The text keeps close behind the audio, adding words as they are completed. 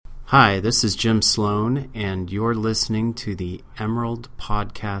Hi, this is Jim Sloan, and you're listening to the Emerald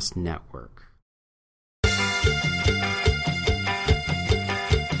Podcast Network. Y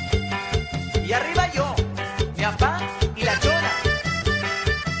arriba yo, mi papá y la chona.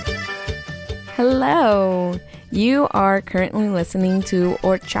 Hello, you are currently listening to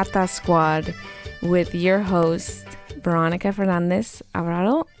Horchata Squad with your host, Veronica Fernandez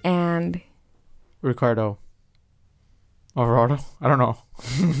Alvarado and Ricardo Alvarado? I don't know.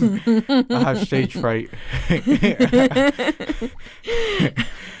 I have stage fright.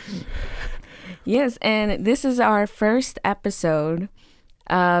 Yes, and this is our first episode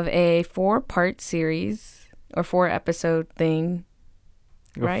of a 4-part series or 4-episode thing,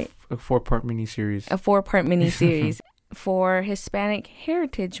 right? A 4-part mini-series. A 4-part mini-series for Hispanic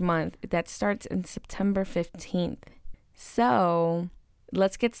Heritage Month that starts in September 15th. So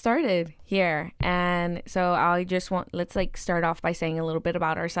let's get started here. And so let's start off by saying a little bit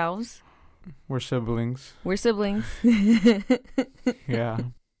about ourselves. We're siblings. We're siblings. Yeah.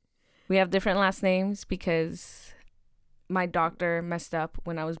 We have different last names because my doctor messed up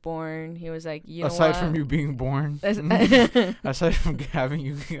when I was born. He was like, you know Aside what? from you being born, aside from having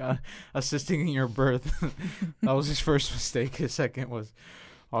you assisting in your birth, that was his first mistake. His second was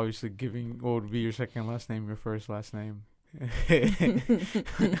obviously giving what would be your second last name, your first last name.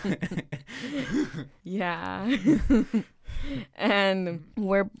 Yeah. And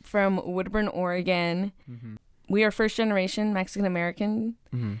we're from Woodburn, Oregon. Mm-hmm. We are first generation Mexican American.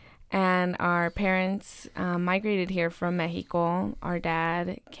 Mm-hmm. And our parents migrated here from Mexico. Our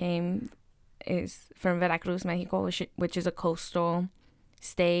dad is from Veracruz, Mexico, which is a coastal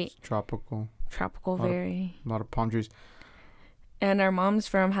state. It's tropical, very. a lot of palm trees. And our mom's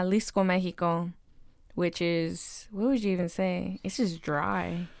from Jalisco, Mexico, which is, what would you even say? It's just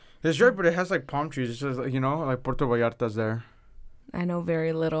dry. It's dry, but it has like palm trees. It's just like Puerto Vallarta's there. I know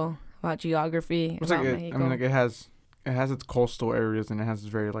very little about geography. It's about like Mexico. it has its coastal areas and it has its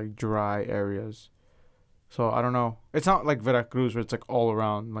very like dry areas. So I don't know. It's not like Veracruz where it's like all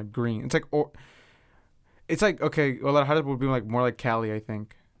around like green. It's like okay, Guadalajara would be like more like Cali, I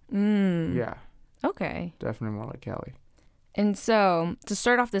think. Yeah, Okay. definitely more like Cali. And so, to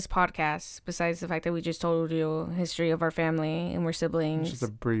start off this podcast, besides the fact that we just told you history of our family and we're siblings, It's just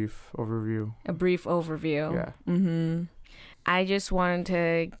a brief overview. Yeah. Yeah. I just wanted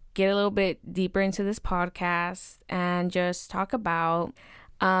to get a little bit deeper into this podcast and just talk about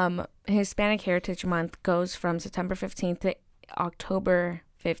Hispanic Heritage Month goes from September 15th to October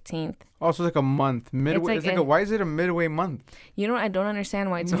 15th. Also, it's like a month. Midway. Why is it a midway month? You know what? I don't understand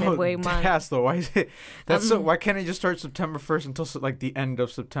why it's a midway month. Yes, though. Why is it? Why can't it just start September 1st until like the end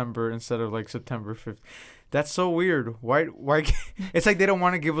of September instead of like September 5th? That's so weird. Why? It's like they don't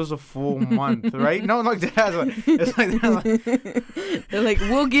want to give us a full month, right? No, like it's like they're like,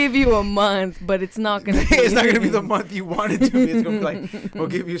 we'll give you a month, but it's not gonna. It's not gonna be the month you want it to be. It's gonna be like, we'll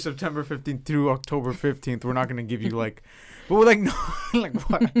give you September 15th through October 15th. We're not gonna give you like. But we're like, no, like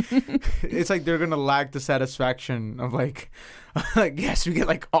what? It's like they're gonna lack the satisfaction of like yes, we get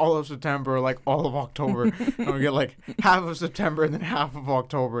like all of September, or like all of October, and we get like half of September and then half of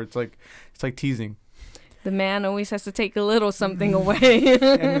October. It's like teasing. The man always has to take a little something away.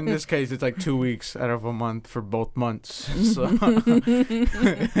 And in this case, it's like 2 weeks out of a month for both months. So.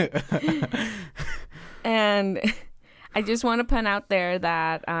 And I just want to put out there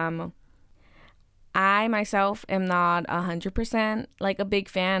that I myself am not 100% like a big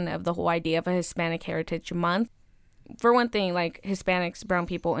fan of the whole idea of a Hispanic Heritage Month. For one thing, like Hispanics, brown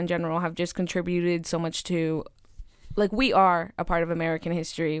people in general have just contributed so much to, like, we are a part of American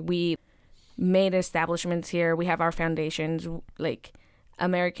history. We made establishments here. We have our foundations. Like,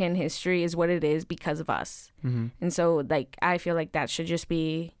 American history is what it is because of us. Mm-hmm. And so, like, I feel like that should just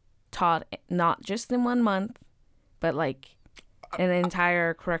be taught not just in 1 month, but like an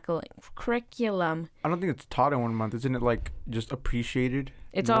entire curriculum. I don't think it's taught in 1 month. Isn't it like just appreciated?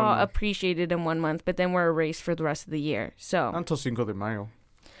 It's all appreciated in 1 month, but then we're erased for the rest of the year. So until Cinco de Mayo.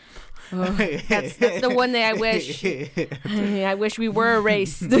 That's the one day I wish. I wish we were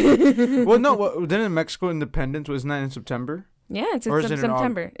erased. Well, no. Didn't Mexico independence wasn't that in September? Yeah, it's in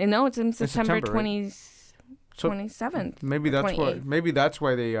September. No, it's in September 27th. Maybe that's why. Maybe that's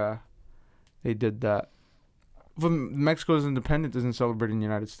why they did that. But Mexico's independence isn't celebrated in the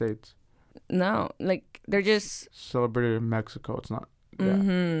United States. No, like they're just celebrated in Mexico. It's not.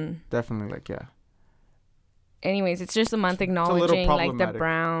 Yeah, definitely. Like Anyways, it's just a month acknowledging like the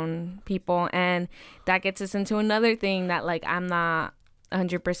brown people, and that gets us into another thing that like I'm not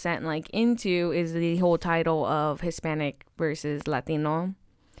 100% like into is the whole title of Hispanic versus Latino.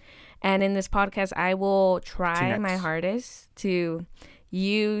 And in this podcast, I will try my hardest to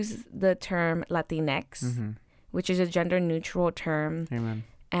use the term Latinx, which is a gender-neutral term. Amen.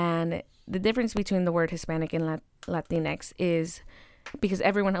 And the difference between the word Hispanic and Latinx is because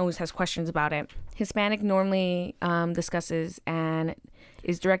everyone always has questions about it. Hispanic normally discusses and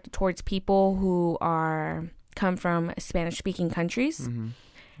is directed towards people who come from Spanish-speaking countries.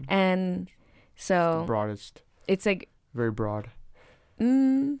 And so... The broadest. It's like... Very broad.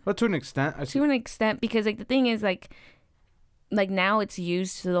 But to an extent. To an extent, because like the thing is like now it's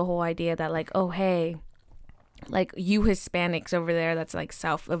used to the whole idea that like, oh, hey, like you Hispanics over there that's like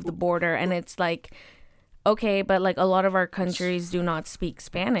south of the border. And it's like, okay, but like a lot of our countries do not speak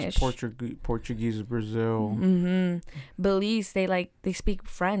Spanish. Portuguese, Brazil. Belize, they speak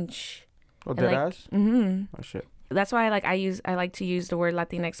French. Oh, dead ass? Oh, shit. That's why I like to use the word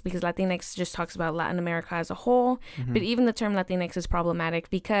Latinx, because Latinx just talks about Latin America as a whole. But even the term Latinx is problematic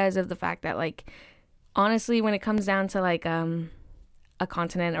because of the fact that like, honestly, when it comes down to like a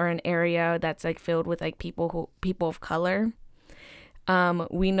continent or an area that's like filled with like people of color,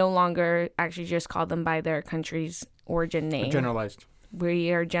 we no longer actually just call them by their country's origin name. Generalized.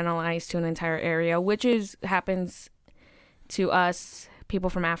 We are generalized to an entire area, which happens to us, people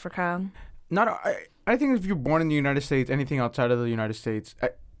from Africa. I think if you're born in the United States, anything outside of the United States,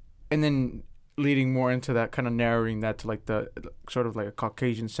 and then leading more into that, kind of narrowing that to like the sort of like a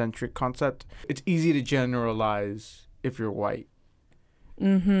Caucasian-centric concept, it's easy to generalize if you're white.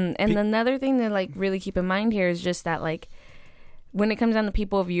 And another thing to like really keep in mind here is just that like when it comes down to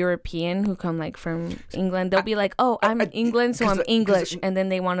people of European who come like from England, they'll be like, oh, I'm England, so I'm English. And then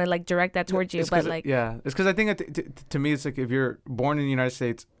they want to like direct that towards you. But like, yeah, it's because I think to me, it's like if you're born in the United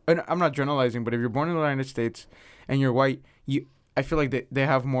States, and I'm not generalizing, but if you're born in the United States and you're white, I feel like they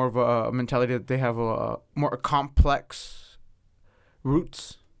have more of a mentality that they have a more complex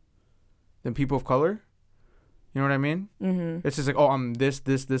roots than people of color. You know what I mean? It's just like, oh, I'm this,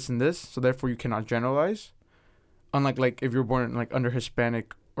 and this, so therefore you cannot generalize. Unlike like if you're born like under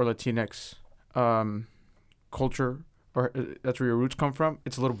Hispanic or Latinx culture, or that's where your roots come from,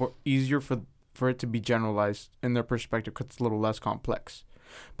 it's a little more easier for it to be generalized in their perspective because it's a little less complex.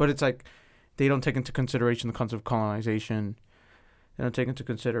 But it's like they don't take into consideration the concept of colonization. They don't take into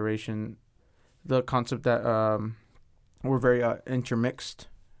consideration the concept that we're very intermixed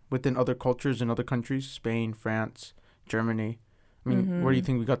within other cultures in other countries, Spain, France, Germany. I mean, where do you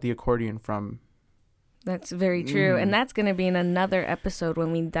think we got the accordion from? That's very true. And that's going to be in another episode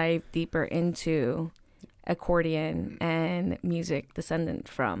when we dive deeper into accordion and music descendant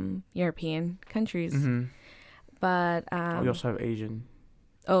from European countries. But we also have Asian.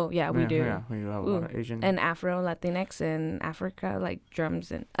 Oh, yeah, we do. Yeah, we do have a lot of Asian. And Afro, Latinx in Africa, like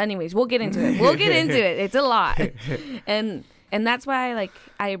drums. And anyways, we'll get into it. It's a lot. And that's why like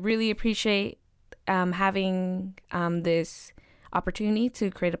I really appreciate having this opportunity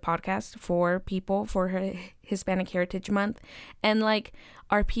to create a podcast for people for Hispanic Heritage Month. And like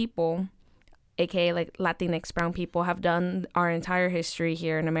our people, aka like Latinx brown people, have done our entire history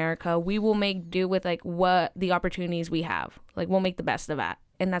here in America. We will make do with like what the opportunities we have. Like we'll make the best of that.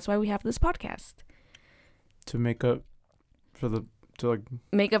 And that's why we have this podcast. To make up for the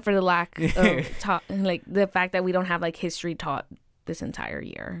lack of like the fact that we don't have like history taught this entire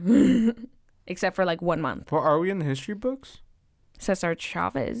year. Except for like 1 month. Well, are we in the history books? Cesar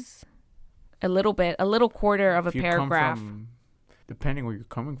Chavez. A little quarter of a paragraph. Depending where you're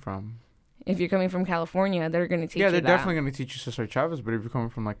coming from. If you're coming from California, they're going to teach you that. Yeah, they're definitely going to teach you Cesar Chavez, but if you're coming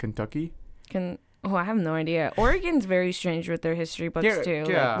from like Kentucky. I have no idea. Oregon's very strange with their history books too.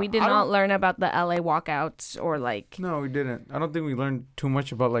 Yeah, like, we did not learn about the LA walkouts or like... No, we didn't. I don't think we learned too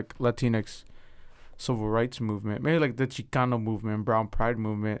much about like Latinx civil rights movement. Maybe like the Chicano movement, Brown Pride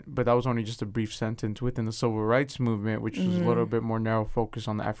movement, but that was only just a brief sentence within the civil rights movement, which was a little bit more narrow focus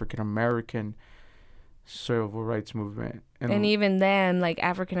on the African American civil rights movement. And even then, like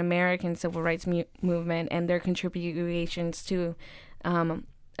African American civil rights movement and their contributions to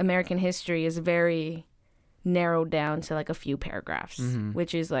American history is very narrowed down to like a few paragraphs,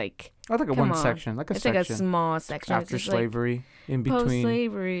 which is like section, like it's like a small section after slavery, like in between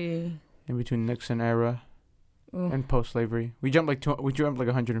post-slavery. In between Nixon era and post-slavery, we jumped like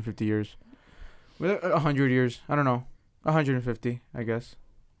 150 years, 100 years. I don't know, 150, I guess.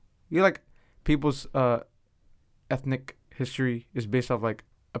 You like people's ethnic history is based off like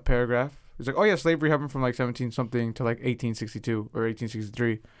a paragraph. It's like, oh yeah, slavery happened from like 17 something to like 1862 or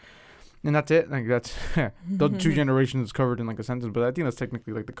 1863, and that's it. Like that's the 2 generations covered in like a sentence. But I think that's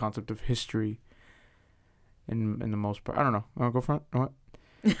technically like the concept of history. In the most part, I don't know. Want to go front or what?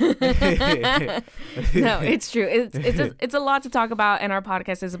 No, it's true. It's a lot to talk about, and our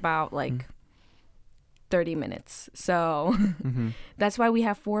podcast is about like 30 minutes. So Mm-hmm. that's why we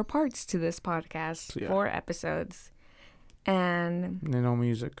have 4 parts to this podcast, Yeah. 4 episodes. And No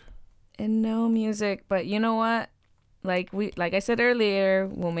music. no music, but you know what? Like I said earlier,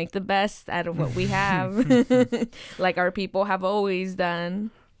 we'll make the best out of what we have. Like our people have always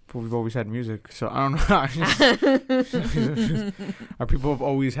done. But we've always had music, so I don't know. Our people have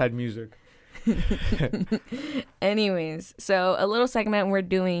always had music. Anyways, so a little segment we're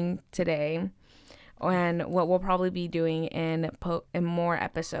doing today, and what we'll probably be doing in more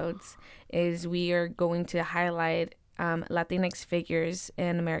episodes, is we are going to highlight Latinx figures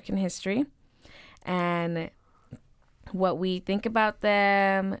in American history, and what we think about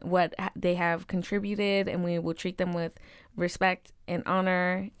them, what they have contributed, and we will treat them with respect and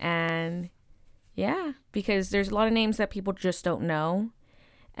honor. And yeah, because there's a lot of names that people just don't know,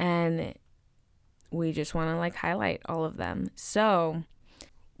 and we just want to like highlight all of them. So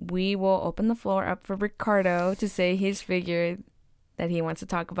we will open the floor up for Ricardo to say his figure that he wants to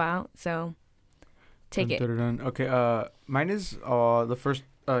talk about. So take it. Okay, mine is the first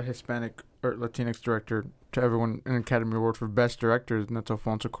Hispanic or Latinx director to ever win an Academy Award for Best Director, and that's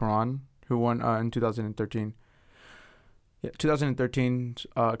Alfonso Cuarón, who won in 2013. Yeah, 2013's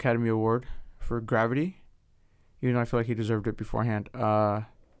Academy Award for Gravity, even though I feel like he deserved it beforehand. And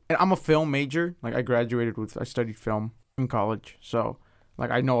I'm a film major. Like, I studied film in college, so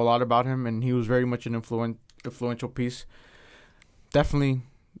like I know a lot about him, and he was very much an influential piece. Definitely,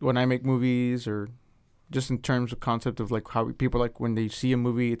 when I make movies, or just in terms of concept of like how people, like when they see a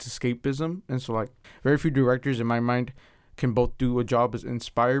movie, it's escapism. And so like very few directors in my mind can both do a job as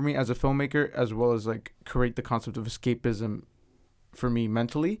inspire me as a filmmaker, as well as like create the concept of escapism for me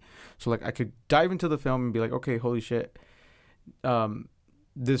mentally. So like I could dive into the film and be like, okay, holy shit,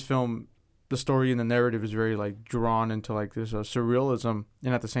 this film, the story and the narrative is very like drawn into like this surrealism,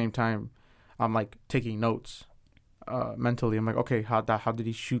 and at the same time I'm like taking notes mentally. I'm like, okay, how did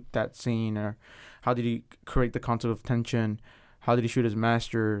he shoot that scene, or how did he create the concept of tension? How did he shoot his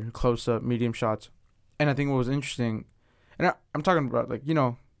master, close up, medium shots? And I think what was interesting, and I'm talking about like, you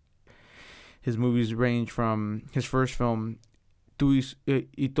know, his movies range from his first film, Y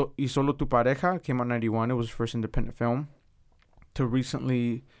Solo Tu Pareja, came out in 91. It was his first independent film. To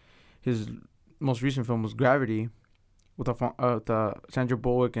recently, his most recent film was Gravity, with Sandra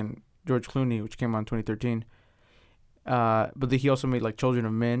Bullock and George Clooney, which came out in 2013. But he also made like Children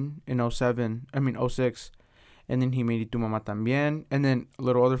of Men in 06, and then he made Y Tu Mamá También. And then a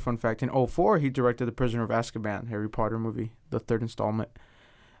little other fun fact, in 04 he directed The Prisoner of Azkaban, Harry Potter movie, the 3rd installment.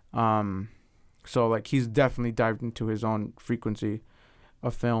 So like he's definitely dived into his own frequency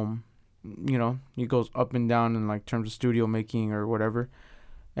of film. You know, he goes up and down in like terms of studio making or whatever.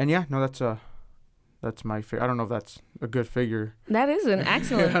 And yeah, no, that's my figure. I don't know if that's a good figure. That is an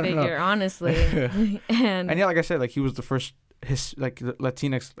excellent figure, honestly. and yeah, like I said, like he was the first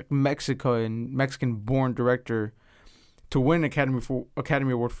Latinx, like Mexican born director to win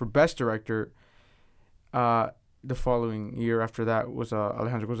Academy Award for Best Director. The following year after that was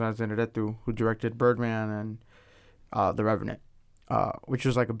Alejandro González Iñárritu, who directed Birdman and The Revenant, which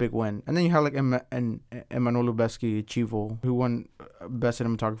was like a big win. And then you have like Emmanuel Lubezki Chivo, who won Best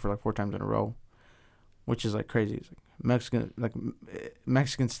Cinematographer like 4 times in a row, which is like crazy. It's like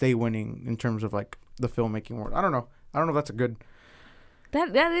Mexican stay winning in terms of like the filmmaking world. I don't know if that's a good.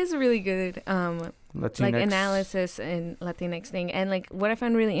 That is a really good Latinx, like analysis and Latinx thing. And like what I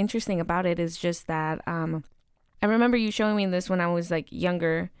find really interesting about it is just that I remember you showing me this when I was like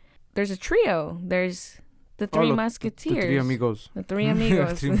younger. There's a trio. There's the Three Musketeers. The Three Amigos. The Three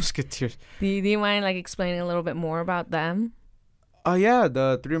Amigos. Three Musketeers. Do you mind like explaining a little bit more about them? Yeah,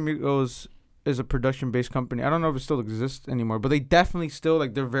 the Three Amigos is a production-based company. I don't know if it still exists anymore, but they definitely still,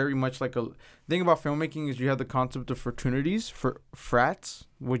 like, they're very much like a thing about filmmaking is you have the concept of fraternities, for frats,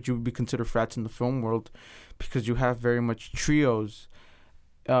 which you would be considered frats in the film world, because you have very much trios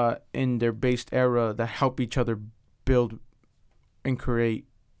in their based era that help each other build and create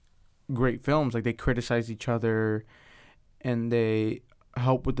great films. Like they criticize each other and they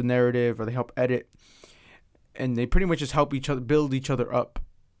help with the narrative, or they help edit, and they pretty much just help each other build each other up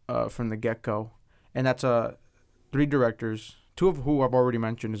from the get-go. And that's 3 directors, 2 of who I've already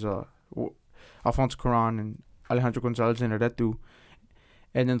mentioned is Alfonso Cuarón and Alejandro González Iñárritu,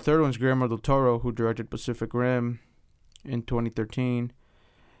 and then the third one's Guillermo del Toro, who directed Pacific Rim in 2013.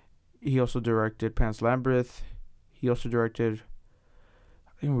 He also directed Pan's Labyrinth. He also directed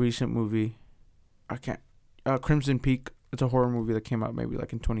a recent movie, Crimson Peak. It's a horror movie that came out maybe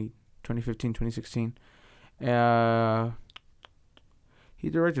like in 2015, 2016. He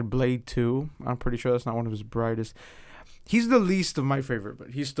directed Blade 2. I'm pretty sure that's not one of his brightest. He's the least of my favorite,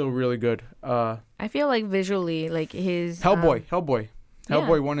 but he's still really good. I feel like visually, like his Hellboy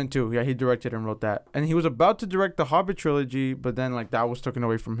yeah. 1 and 2. Yeah, he directed and wrote that. And he was about to direct the Hobbit trilogy, but then like that was taken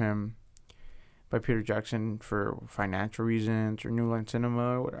away from him by Peter Jackson for financial reasons or New Line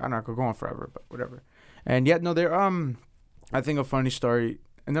Cinema. Or whatever. I don't know, I could go on forever, but whatever. And yet, no, they're I think a funny story.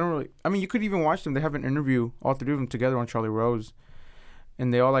 And they don't really. I mean, you could even watch them. They have an interview, all three of them together on Charlie Rose,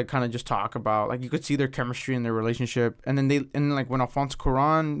 and they all like kind of just talk about like you could see their chemistry and their relationship. And then like when Alfonso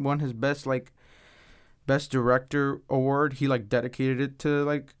Cuarón won his best director award, he like dedicated it to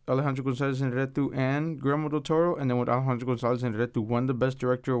like Alejandro González Iñárritu and Guillermo del Toro. And then when Alejandro González Iñárritu won the best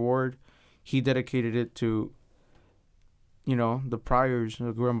director award, he dedicated it to, you know, the priors,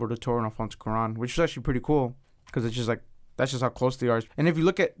 Guillermo del Toro and Alfonso Cuarón, which was actually pretty cool because it's just like that's just how close they are. And if you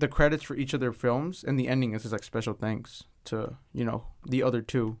look at the credits for each of their films, and the ending is just like special thanks to, you know, the other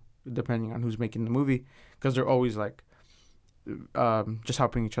two, depending on who's making the movie, because they're always like just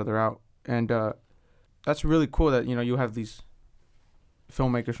helping each other out. And that's really cool that, you know, you have these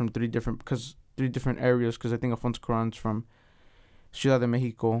filmmakers from three different areas, because I think Alfonso Cuarón's from Ciudad de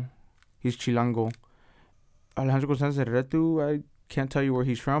Mexico. He's Chilango. Alejandro González Iñárritu, I can't tell you where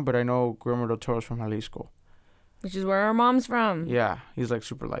he's from, but I know Guillermo del Toro's from Jalisco. which is where our mom's from. Yeah, he's like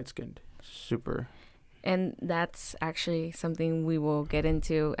super light-skinned. Super. And that's actually something we will get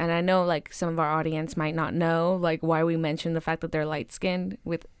into. And I know like some of our audience might not know like why we mentioned the fact that they're light skinned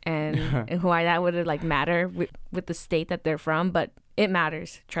and why that would like matter with the state that they're from, but it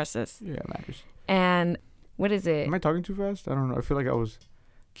matters. Trust us. Yeah, it matters. And what is it? Am I talking too fast? I don't know. I feel like I was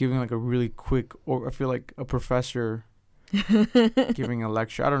giving like a really quick, or I feel like a professor giving a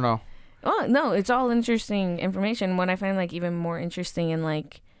lecture. I don't know. Oh, no, it's all interesting information. What I find like even more interesting and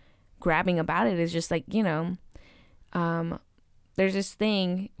like grabbing about it is just like, you know, there's this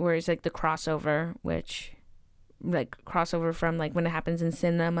thing where it's like the crossover, which like crossover from like when it happens in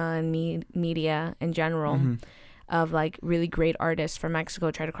cinema and media in general, of like really great artists from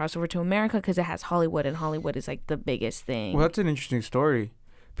Mexico try to cross over to America because it has Hollywood, and Hollywood is like the biggest thing. Well, that's an interesting story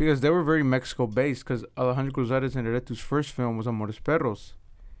because they were very Mexico based, because Alejandro González Iñárritu's first film was Amores Perros.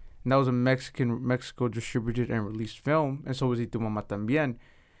 And that was a Mexico distributed and released film, and so was Y Tu Mamá También.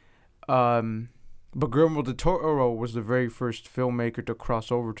 But Guillermo del Toro was the very first filmmaker to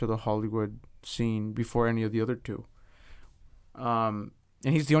cross over to the Hollywood scene before any of the other two. And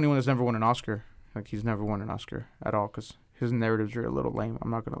he's the only one that's never won an Oscar. Like, he's never won an Oscar at all because his narratives are a little lame.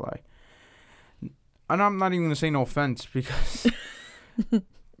 I'm not going to lie. And I'm not even going to say no offense, because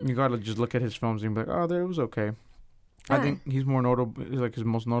you got to just look at his films and be like, oh, there, it was okay. I think he's more notable. Like, his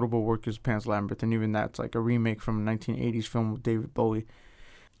most notable work is Pan's Labyrinth, and even that's like a remake from a 1980s film with David Bowie.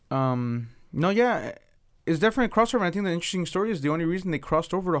 No, yeah, it's definitely a crossover. And I think the interesting story is the only reason they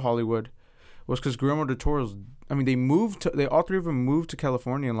crossed over to Hollywood was because Guillermo del Toro's. I mean, they all three of them moved to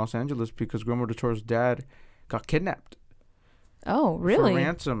California and Los Angeles because Guillermo del Toro's dad got kidnapped. Oh, really? For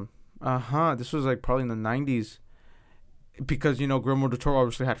ransom. This was like probably in the 90s, because you know Guillermo del Toro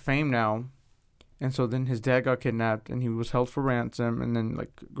obviously had fame now. And so then his dad got kidnapped, and he was held for ransom. And then, like,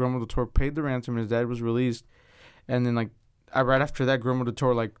 Guillermo del Toro paid the ransom, and his dad was released. And then, like, right after that, Guillermo del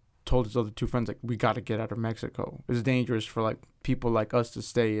Toro, like, told his other two friends, like, we got to get out of Mexico. It's dangerous for, like, people like us to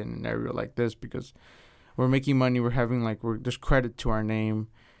stay in an area like this because we're making money. We're having, like, there's credit to our name.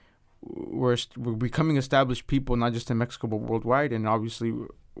 We're becoming established people, not just in Mexico, but worldwide. And obviously,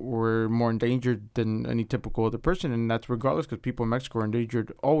 we're more endangered than any typical other person. And that's regardless, because people in Mexico are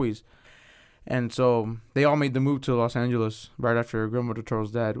endangered always. And so they all made the move to Los Angeles right after Guillermo del Toro's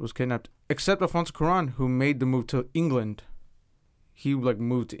dad was kidnapped, except Alfonso Cuarón, who made the move to England. He like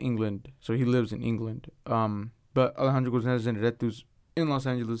moved to England, so he lives in England. But Alejandro González Iñárritu's in Los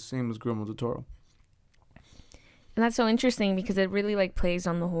Angeles, same as Guillermo del Toro. And that's so interesting because it really like plays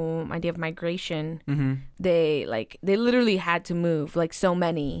on the whole idea of migration. Mm-hmm. They literally had to move, like so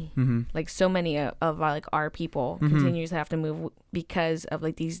many of like our people continuously have to move because of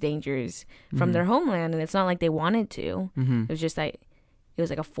like these dangers from their homeland. And it's not like they wanted to. It was just like it was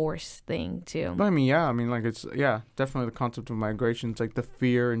like a force thing too. But I mean, yeah, like it's definitely the concept of migration. It's like the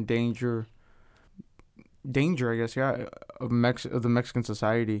fear and danger, I guess, of the Mexican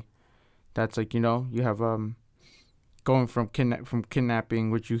society. That's like, you know, you have going from kidnapping,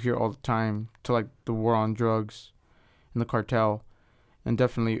 which you hear all the time, to like the war on drugs and the cartel. And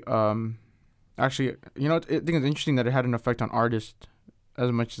definitely actually, you know, I think it's interesting that it had an effect on artists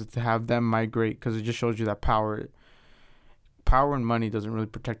as much as to have them migrate, because it just shows you that power and money doesn't really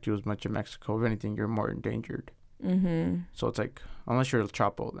protect you as much in Mexico. If anything, you're more endangered. So it's like, unless you're El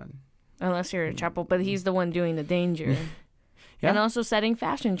Chapo, then. Unless you're a Chapo, but he's the one doing the danger. And also setting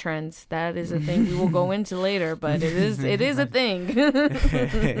fashion trends. That is a thing we will go into later, but it is a thing.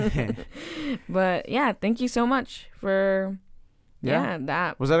 But yeah, thank you so much for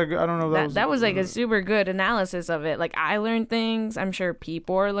that. Was that a good? I don't know. That was like a super good analysis of it. Like I learned things. I'm sure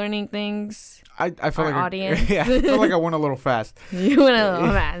people are learning things. I felt Our like audience. I felt like I went a little fast. You went a little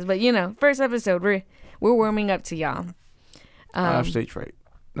fast, but first episode we're warming up to y'all. I have stage fright.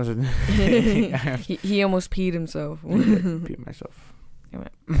 That's it. He almost peed himself. Peed myself.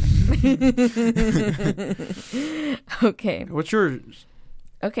 Okay. What's yours?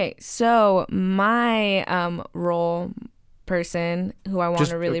 Okay, so my role person who I want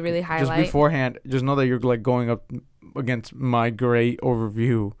to really highlight. Just beforehand, just know that you're like going up against my great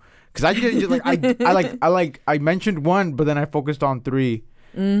overview. Because I mentioned one, but then I focused on three.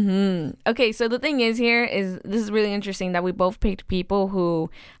 Okay, so the thing is this is really interesting that we both picked people who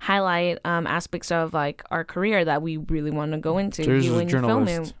highlight aspects of like our career that we really want to go into. So you and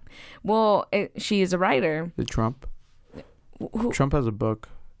journalist. Well, she is a writer. The Trump. Trump has a book.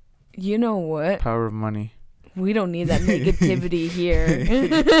 You know what? Power of Money. We don't need that negativity here.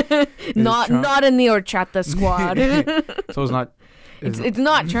 not in the Horchata squad. So it's not. It's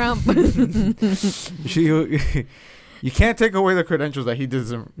not Trump. You can't take away the credentials that he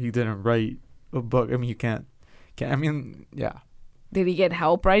didn't write a book. I mean, you can't. I mean, yeah. Did he get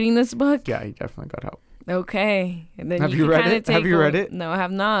help writing this book? Yeah, he definitely got help. Okay. And then have you read it? Have you read it? No, I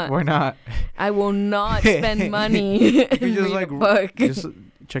have not. Why not? I will not spend money and read a book. Just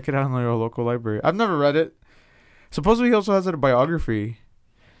check it out in your local library. I've never read it. Supposedly he also has a biography.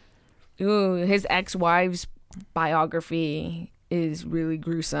 Ooh, his ex-wife's biography is really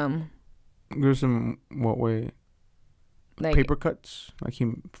gruesome. Gruesome what way? Like paper cuts? Like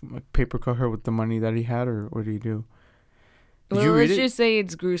he paper cut her with the money that he had, or what did he do? Did you read let's it? just say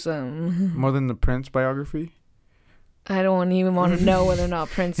it's gruesome. More than the Prince biography? I don't even want to know whether or not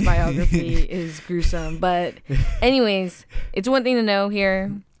Prince's biography is gruesome. But anyways, it's one thing to know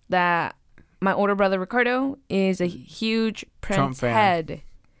here that my older brother Ricardo is a huge Prince head.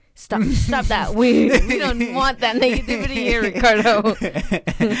 Stop that. We don't want that negativity here, Ricardo.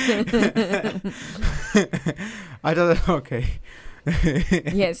 I thought okay.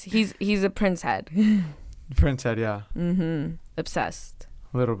 Yes, he's a Prince head. Prince head, yeah. Obsessed.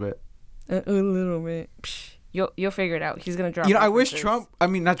 A little bit. A little bit. Psh, you'll figure it out. He's gonna drop. I wish Trump. I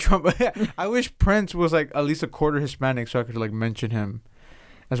mean, not Trump. I wish Prince was like at least a quarter Hispanic, so I could like mention him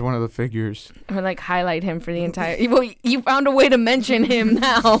as one of the figures. Or like highlight him for the entire. Well, you found a way to mention him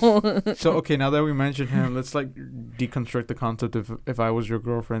now. So okay, now that we mentioned him, let's like deconstruct the concept of "If I Was Your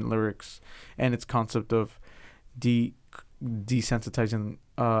Girlfriend" lyrics and its concept of desensitizing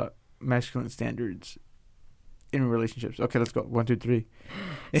masculine standards in relationships. Okay, let's go. 1, 2, 3.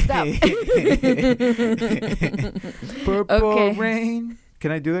 Stop. Purple rain.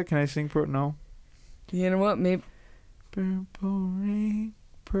 Can I do that? Can I sing? No. You know what? Maybe. Purple rain.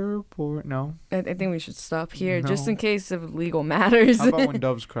 Purple. No. I think we should stop here, No. just in case of legal matters. How about When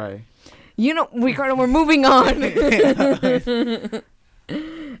Doves Cry? Ricardo, we're moving on.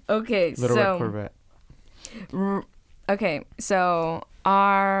 Okay, Little Red Corvette. Okay, so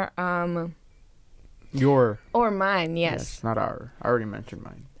our Your. or mine, yes. Not our. I already mentioned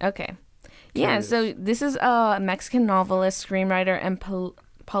mine. Okay. Yeah, so this is a Mexican novelist, screenwriter, and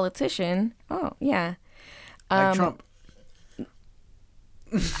politician. Oh, yeah. Like Trump.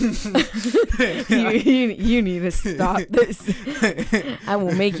 you need to stop this. I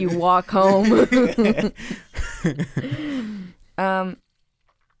will make you walk home.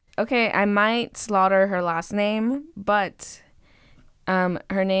 Okay, I might slaughter her last name, but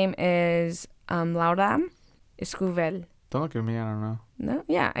her name is Laura Esquivel. Don't look at me. I don't know. No,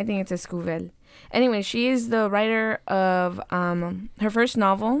 yeah, I think it's Esquivel. Anyway, she is the writer of her first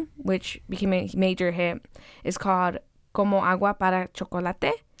novel, which became a major hit, is called Como Agua para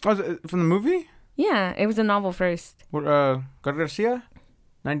Chocolate. Oh, is it from the movie? Yeah, it was a novel first. What, Garcia?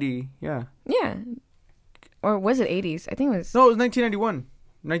 90, yeah. Yeah. Or was it 80s? I think it was... No, it was 1991.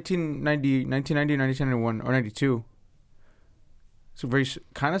 1990, 1991, or 92. It's very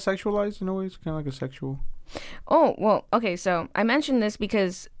kind of sexualized in a way. It's kind of like a sexual. Oh, well, okay, so I mentioned this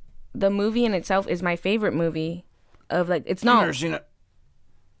because the movie in itself is my favorite movie of, like, it's not... I've never seen it.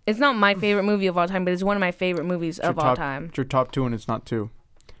 It's not my favorite movie of all time, but it's one of my favorite movies of all time. It's your top 2 and it's not 2.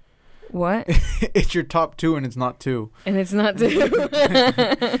 What? It's your top 2 and it's not 2. And it's not 2.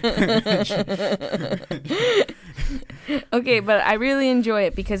 Okay, but I really enjoy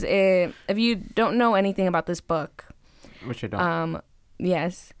it because if you don't know anything about this book, which I don't.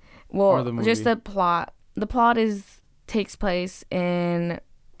 Yes. Well, the just the plot. The plot takes place in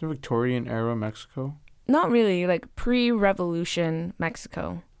the Victorian era Mexico. Not really, like pre-revolution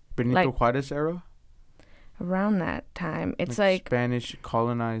Mexico. Benito like- Juarez era? Around that time. It's like Spanish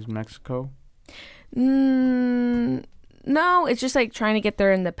colonized Mexico? no, it's just like trying to get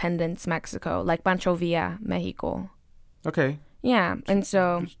their independence, Mexico. Like Pancho Villa, Mexico. Okay. Yeah, and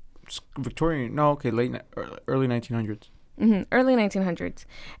so... Victorian. No, okay, early 1900s. Early 1900s.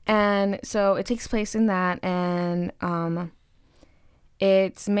 And so it takes place in that, and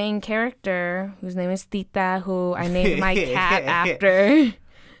its main character, whose name is Tita, who I named my cat after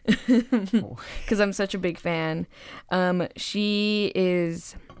because I'm such a big fan. She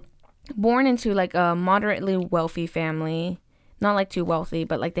is born into like a moderately wealthy family, not like too wealthy,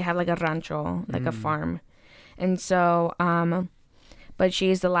 but like they have like a rancho, like a farm. And so but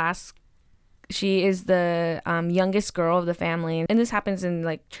she is the youngest girl of the family. And this happens in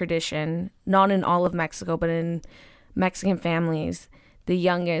like tradition, not in all of Mexico, but in Mexican families. The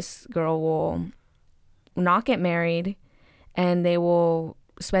youngest girl will not get married, and they will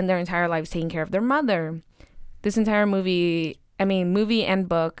spend their entire lives taking care of their mother. This entire movie and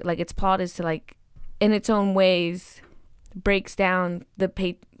book, like its plot is to like, in its own ways, breaks down the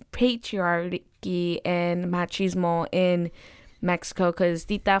patriarchy and machismo in Mexico, because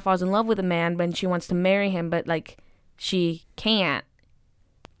Tita falls in love with a man when she wants to marry him, but like she can't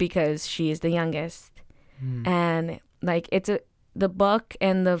because she is the youngest. And like the book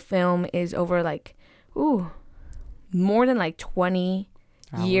and the film is over like more than like 20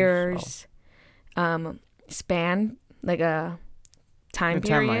 years span, like a time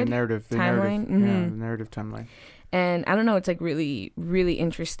period, narrative. Timeline. The narrative timeline. And I don't know, it's like really, really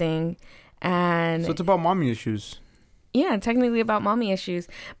interesting. And so it's about mommy issues. Yeah, technically about mommy issues.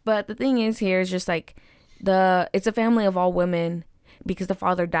 But the thing is here is just like it's a family of all women, because the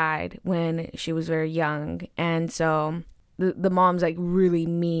father died when she was very young. And so the mom's like really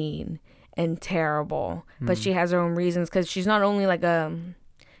mean and terrible, but she has her own reasons, because she's not only like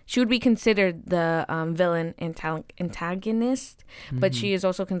she would be considered the villain antagonist, but she is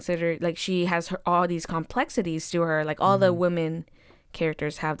also considered like she has all these complexities to her, like all the women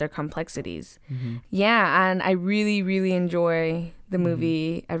characters have their complexities. Yeah, and I really, really enjoy the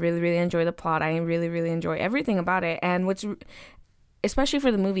movie. I really, really enjoy the plot. I really, really enjoy everything about it. And especially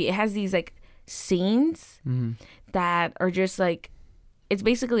for the movie, it has these like scenes that are just like, it's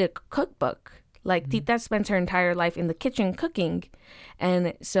basically a cookbook. Like Tita spends her entire life in the kitchen cooking,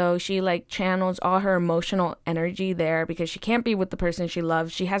 and so she like channels all her emotional energy there, because she can't be with the person she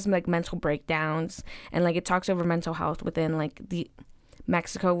loves. She has like mental breakdowns, and like it talks over mental health within like the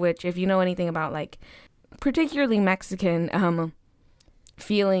Mexico, which if you know anything about like particularly Mexican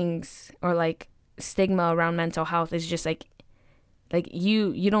feelings or like stigma around mental health, is just like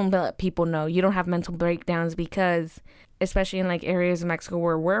you don't let people know you don't have mental breakdowns, because especially in like areas of Mexico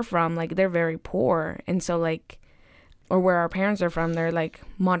where we're from, like they're very poor, and so like, or where our parents are from, they're like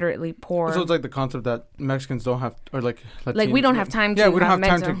moderately poor. So it's like the concept that Mexicans don't have, or like Latinos, like we don't have time to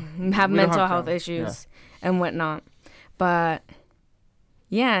have mental health issues and whatnot. But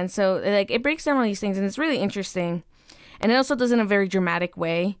yeah, and so like it breaks down all these things, and it's really interesting, and it also does it in a very dramatic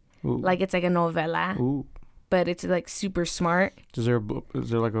way. Ooh. Like it's like a novela. Ooh. But it's like super smart. Is there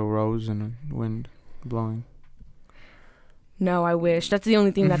like a rose and a wind blowing? No, I wish. That's the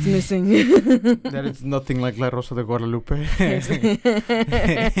only thing that's missing. That it's nothing like La Rosa de Guadalupe.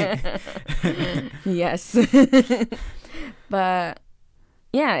 Yes. But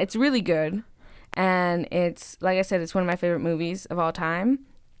yeah, it's really good. And it's, like I said, it's one of my favorite movies of all time.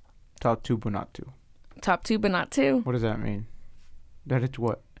 Top 2 but not 2. Top 2 but not 2. What does that mean? That it's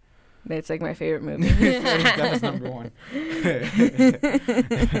what? It's like my favorite movie. That is number 1.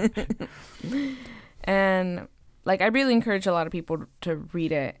 And like I really encourage a lot of people to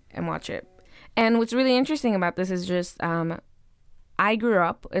read it and watch it. And what's really interesting about this is just I grew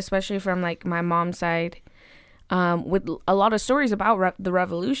up, especially from like my mom's side, with a lot of stories about the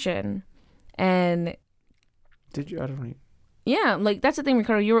revolution. And did you? I don't know. Yeah, like that's the thing,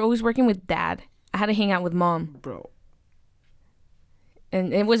 Ricardo. You were always working with dad. I had to hang out with mom, bro.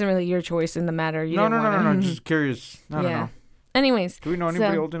 And it wasn't really your choice in the matter. You no. didn't Just curious. I don't know. Anyways, do we know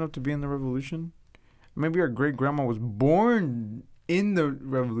anybody old enough to be in the revolution? Maybe our great grandma was born in the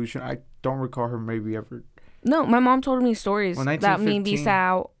revolution. I don't recall her maybe ever. No, my mom told me stories that mi 1915.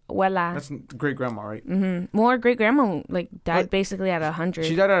 bisabuela. That's great grandma, right? More great grandma like died basically at 100.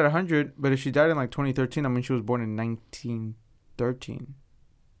 She died at 100, but if she died in like 2013, I mean she was born in 1913.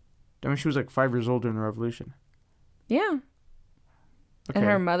 I mean she was like 5 years old during the revolution. Yeah. Okay. And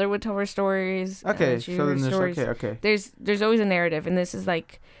her mother would tell her stories. Okay, so then there's okay. There's always a narrative, and this is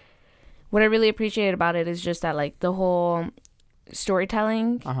like what I really appreciate about it is just that like the whole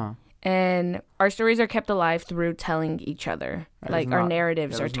storytelling And our stories are kept alive through telling each other. Like, our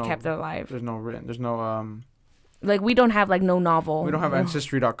narratives are kept alive. There's no written. There's no Like, we don't have, like, no novel. We don't have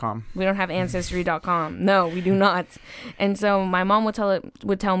Ancestry.com. We don't have Ancestry.com. No, we do not. And so my mom would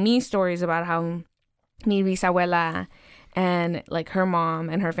tell me stories about how mi bisabuela and, like, her mom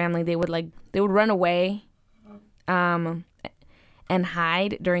and her family, they would run away and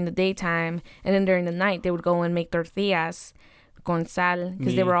hide during the daytime. And then during the night, they would go and make tortillas con sal,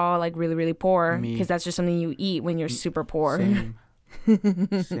 because they were all, like, really, really poor. Because that's just something you eat when you're super poor.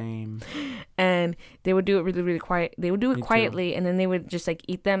 Same. And they would do it really, really quiet. They would do it quietly, and then they would just, like,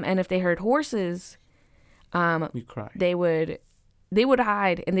 eat them. And if they heard horses, we cry. They would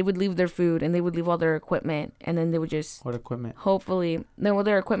hide, and they would leave their food, and they would leave all their equipment, and then they would just... What equipment? Hopefully...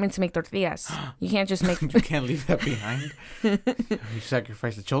 their equipment to make tortillas. You can't just make... You can't leave that behind. You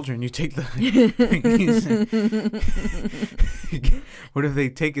sacrifice the children. You take the... What if they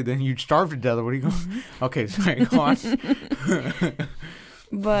take it, then you'd starve to death? What are you going... Okay, sorry, go on.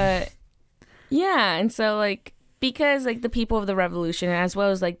 But, yeah, and so, like, because, like, the people of the revolution, as well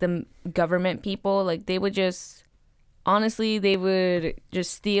as, like, the government people, like, they would just... Honestly, they would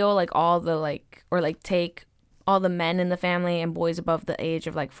just steal, like, all the, like, or, like, take all the men in the family and boys above the age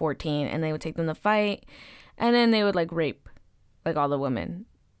of, like, 14, and they would take them to fight, and then they would, like, rape, like, all the women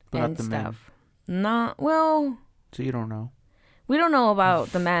and stuff. Not, well... So you don't know? We don't know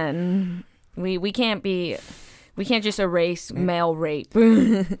about the men. We can't just erase male rape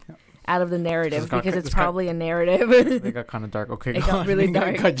out of the narrative, because it's probably a narrative. They got kind of dark. Okay, it got really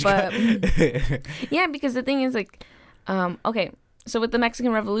dark. But, yeah, because the thing is, like... okay, so with the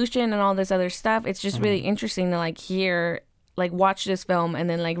Mexican Revolution and all this other stuff, it's just really interesting to, like, hear, like, watch this film and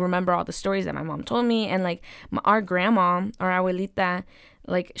then, like, remember all the stories that my mom told me. And, like, our grandma, or abuelita,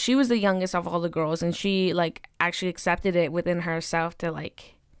 like, she was the youngest of all the girls, and she, like, actually accepted it within herself to,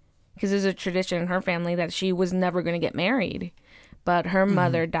 like, because there's a tradition in her family that she was never going to get married, but her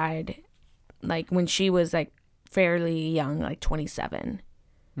mother died, like, when she was, like, fairly young, like 27.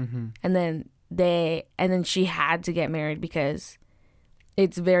 And then she had to get married because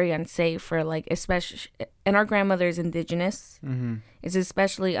it's very unsafe for, like, especially, and our grandmother is indigenous. It's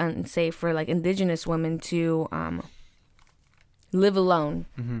especially unsafe for, like, indigenous women to live alone.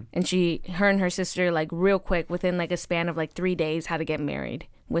 And her and her sister, like, real quick, within, like, a span of, like, 3 days, had to get married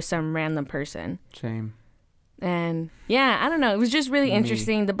with some random person. Same. And yeah, I don't know, it was just really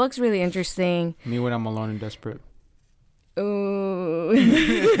interesting. The book's really interesting. Me when I'm alone and desperate. Ooh.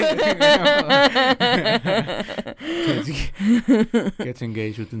 Gets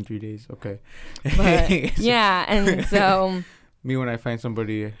engaged within 3 days. Okay. But, yeah, and so me when I find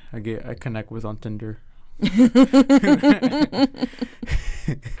somebody I connect with on Tinder.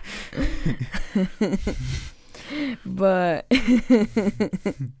 But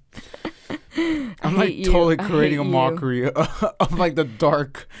I'm like totally creating a mockery of like the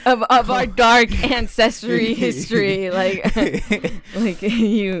dark of our dark ancestry history. Like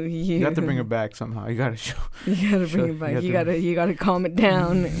you have to bring it back somehow. You gotta show. You gotta bring it back. You gotta calm it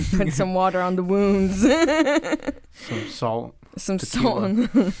down. And put some water on the wounds. Some salt. Some tequila.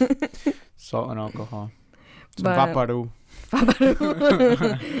 Salt and alcohol. Some Vaporu.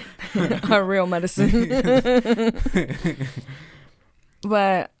 Our real medicine.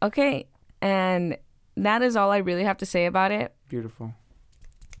 But okay, and that is all I really have to say about it. Beautiful.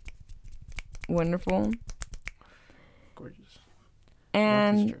 Wonderful. Gorgeous.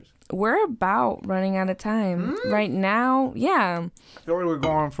 And we're about running out of time right now. Yeah. I feel like we're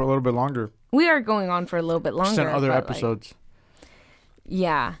going on for a little bit longer. We are going on for a little bit longer. Just in other episodes. Like,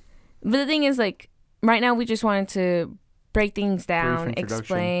 yeah. But the thing is, like, right now we just wanted to break things down,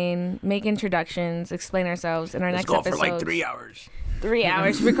 make introductions, explain ourselves. In our next episode, for like 3 hours. 3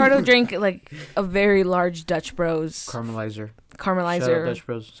 hours. Ricardo drank like a very large Dutch Bros. Caramelizer. Shout out Dutch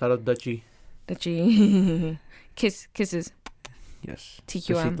Bros. Shout out Dutchy. Kisses. Yes.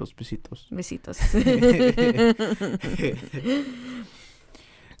 TQM. Besitos.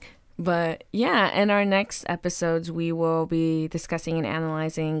 But yeah, in our next episodes, we will be discussing and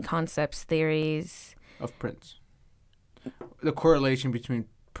analyzing concepts, theories of Prince. The correlation between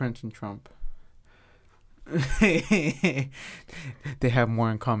Prince and Trump. They have more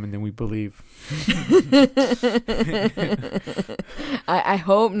in common than we believe. I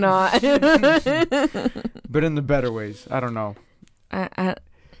hope not. But in the better ways. I don't know.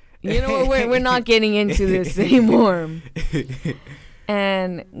 You know what? We're not getting into this anymore.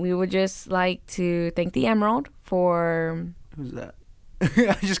 And we would just like to thank the Emerald for... Who's that?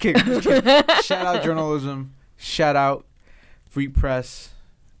 I just kidding. Shout out journalism. Shout out Free Press.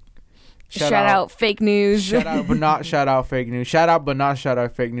 Shout out fake news. Shout out, but not shout out fake news. Shout out, but not shout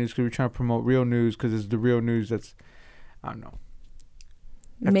out fake news because we're trying to promote real news because it's the real news that's, I don't know.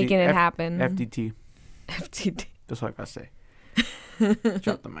 Making it happen. FDT. FTT. That's all I gotta say.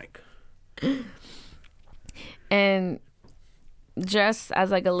 Drop the mic. And just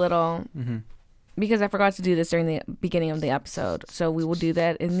as like a little, because I forgot to do this during the beginning of the episode, so we will do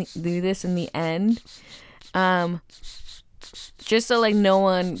that do this in the end. Just so like no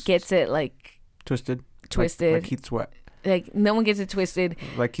one gets it like twisted. Like Heat Sweat. Like no one gets it twisted.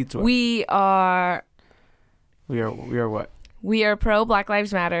 Like Heat Sweat. We are what? We are pro Black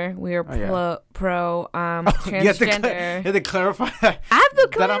Lives Matter. We are pro transgender. You have to clarify that. I have to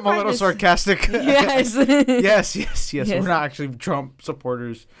clarify that I'm a little sarcastic. Yes. yes. We're not actually Trump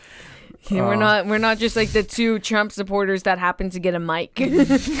supporters. Yeah, we're not just like the two Trump supporters that happen to get a mic.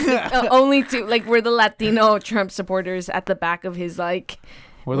 Only two, like we're the Latino Trump supporters at the back of his like.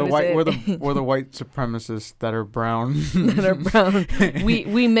 We're the white supremacists that are brown. That are brown.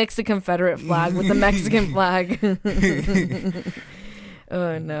 We mix the Confederate flag with the Mexican flag.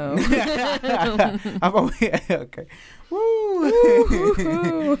 Oh no. Okay.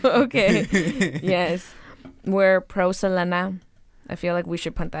 Woo. Okay. Yes. We're pro Selena. I feel like we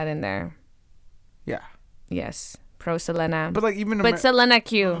should put that in there. Yeah. Yes. Pro Selena. But like even Selena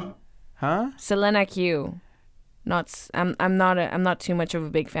Q. Huh? Selena Q. I'm not too much of a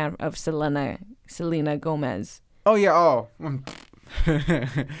big fan of Selena Gomez. Oh yeah.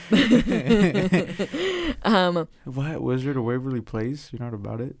 What? Wizard of Waverly Place? You're not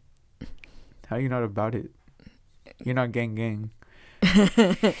about it? How you not about it? You're not gang.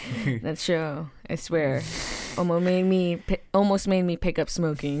 That's true. I swear. Almost made me pick up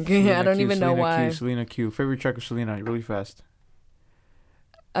smoking. I don't even know why. Selena Q. Favorite track of Selena, really fast.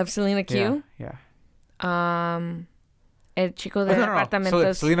 Of Selena Q? Yeah. El Chico de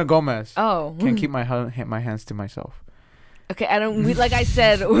Apartamentos. Selena Gomez. Oh. Can't keep my hands to myself. Okay, like I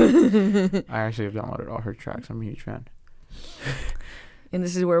said. I actually have downloaded all her tracks. I'm a huge fan. And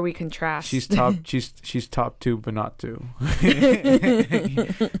this is where we contrast. She's top 2, but not 2.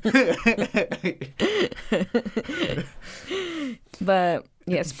 But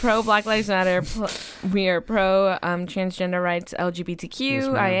yes, pro Black Lives Matter. We are pro transgender rights,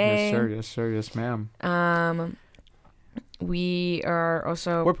 LGBTQ, IA. Yes, sir. Yes, ma'am. We are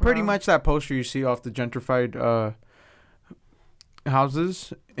also. We're pretty much that poster you see off the gentrified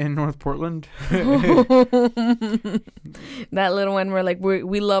houses in North Portland. That little one where like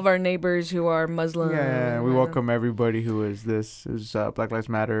we love our neighbors who are Muslim. Yeah, we welcome everybody who is Black Lives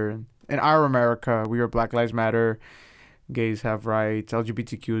Matter. In our America, we are Black Lives Matter. Gays have rights.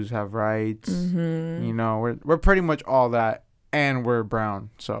 LGBTQs have rights. Mm-hmm. You know, we're pretty much all that. And we're brown,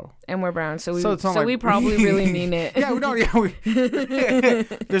 so we probably really mean it. Yeah,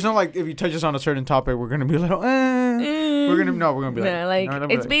 there's no like if you touch us on a certain topic, we're gonna be like, we're gonna be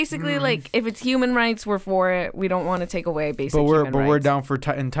it's basically like if it's human rights, we're for it. We don't want to take away basic. But we're down for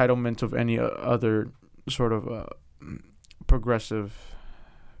entitlement of any other sort of progressive.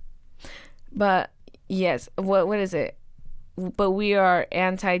 But yes, what is it? But we are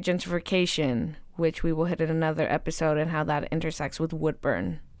anti-gentrification, which we will hit in another episode, and how that intersects with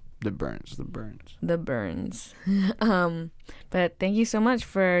Woodburn. The burns. But thank you so much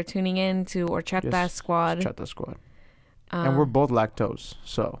for tuning in to Horchata Squad. And we're both lactose,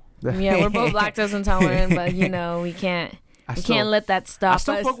 so. Yeah, we're both lactose intolerant, but we can't let that stop us.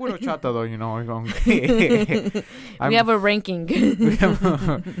 I still fuck with horchata though, We have a ranking. If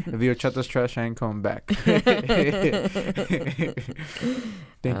the horchata's trash, I ain't coming back.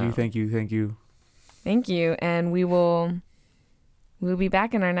 Thank you. Thank you, and we'll be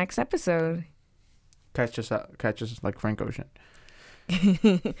back in our next episode. Catch us like Frank Ocean.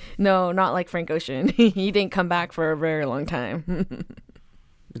 No, not like Frank Ocean. He didn't come back for a very long time.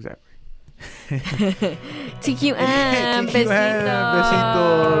 Exactly. TQM,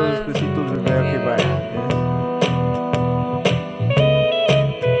 besitos, bebé. Okay, bye.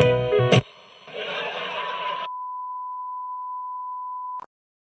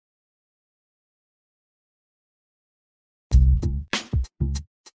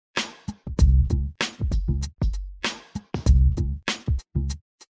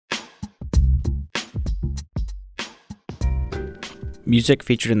 Music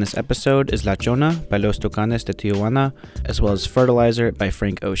featured in this episode is La Chona by Los Tucanes de Tijuana, as well as Fertilizer by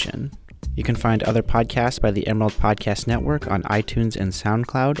Frank Ocean. You can find other podcasts by the Emerald Podcast Network on iTunes and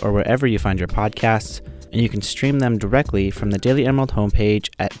SoundCloud or wherever you find your podcasts, and you can stream them directly from the Daily Emerald homepage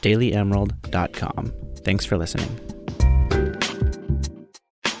at dailyemerald.com. Thanks for listening.